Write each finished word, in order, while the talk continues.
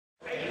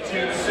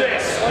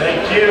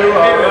you.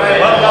 All right.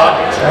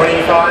 Lot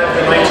 25,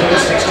 the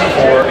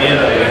 1964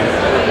 Bmw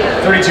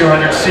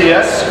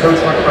 3200Cs, coach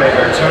work by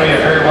Bertone, a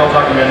very well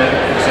documented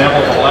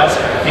example of the last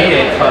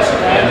V8 classic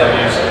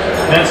BMWs,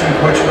 handsome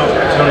coach-built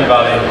Bertone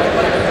body,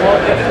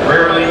 and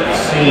rarely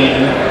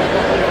seen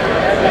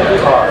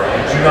car.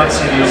 You do not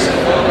see these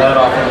that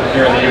often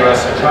here in the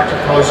U.S. Attractive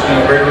color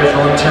scheme, great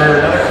original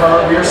interior, another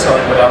car we are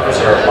selling without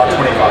reserve, lot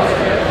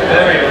 25.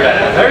 Very rare,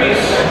 very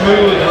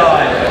smooth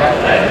line.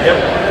 Yep.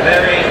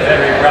 Very,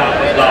 very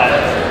rounded line.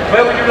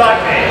 Where would you like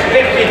me?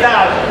 50,000.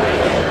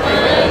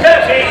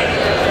 30.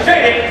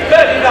 Trading.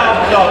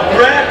 $30,000.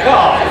 Rare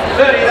car.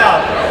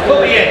 30,000.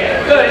 Put me in.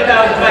 30,000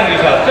 thank you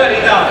sir.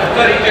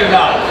 30,000. 32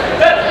 now.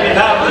 30,000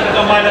 is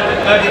on my left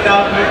at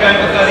 30,000. We're going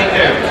for 32.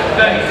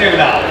 32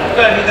 now.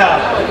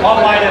 30,000. On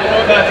my left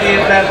at 30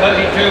 is there.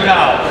 32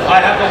 now.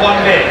 I have the one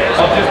bid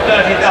of just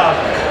 30,000.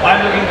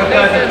 I'm looking for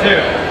 32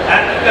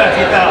 at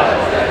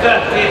 30,000.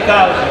 30,000,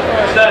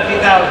 30,000.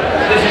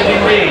 This is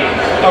indeed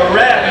a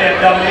rare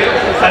Bmw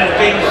and it's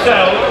being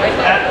sold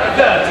at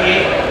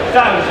 $30,000.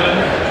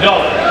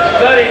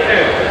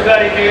 32,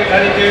 32,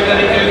 32,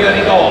 32,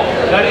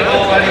 34, 34,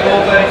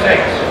 34,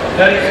 36,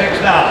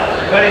 36 now,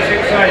 36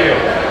 for you,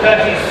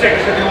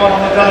 36 if you want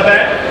on the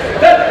telephone,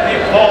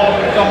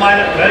 34 is on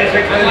mine,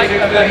 36,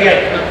 36,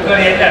 38,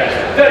 38 left,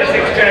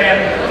 36 JM,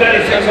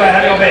 36 I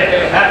have your bid,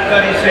 at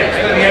 36,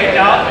 38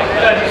 now,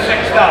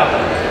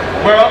 36,000.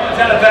 We're on the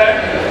telephone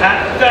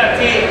at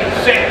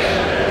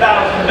 $36,000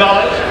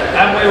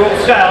 and we will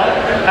sell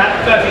at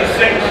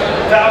 $36,000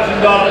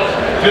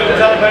 to the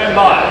telephone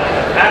buyer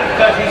at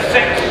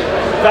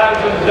 $36,000.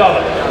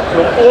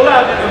 You're all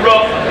out in the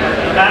room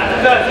at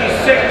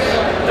 $36,000.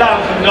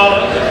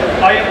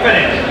 Are you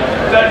finished?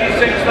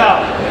 36,000.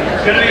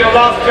 It's going to be your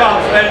last chance,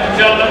 ladies and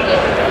gentlemen,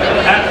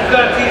 at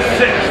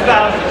 $36,000.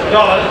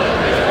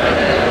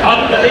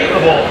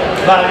 Unbelievable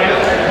value.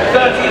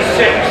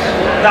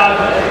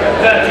 36,000.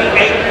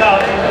 38,000,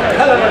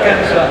 hello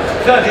again sir,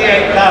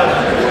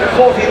 38,000,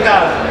 40,000,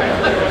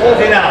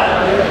 40 now,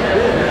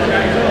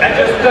 and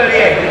just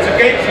 38, it's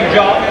against you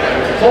John,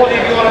 40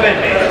 if you want to bid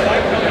me,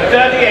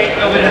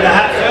 38 you'll bid in the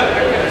hat sir,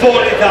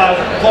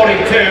 40,000,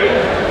 42,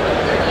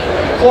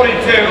 42,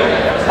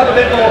 have a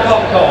bit more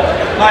popcorn,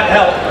 might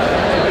help,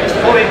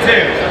 42,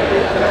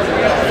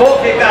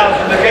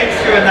 40,000 against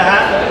you in the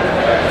hat,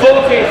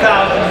 $40,000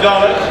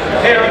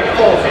 here at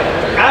 40.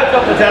 Out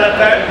of the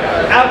telephone,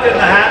 out in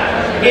the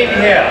hat, in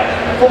here,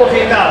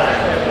 40,000.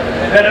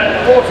 Then at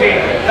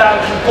 40,000,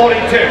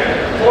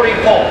 42, 44,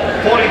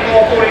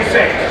 44,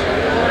 46,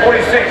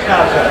 46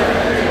 now, sir.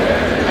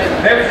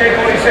 There we say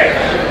 46.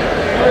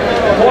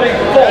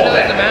 44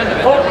 then.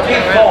 44,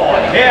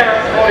 here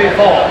at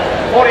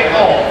 44. 44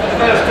 for the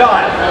first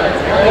time.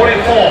 44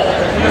 for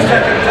the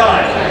second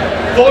time.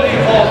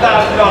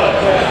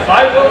 $44,000.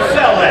 I will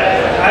sell that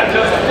at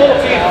just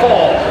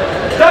 $44,000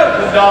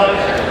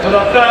 for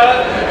the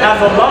third and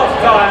the last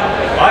time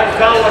I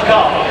sell the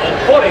car.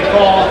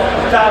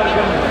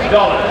 $44,000.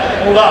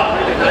 Hold up.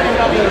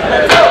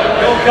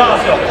 Your car,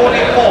 sir,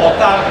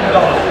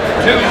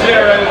 $44,000.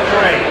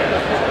 203.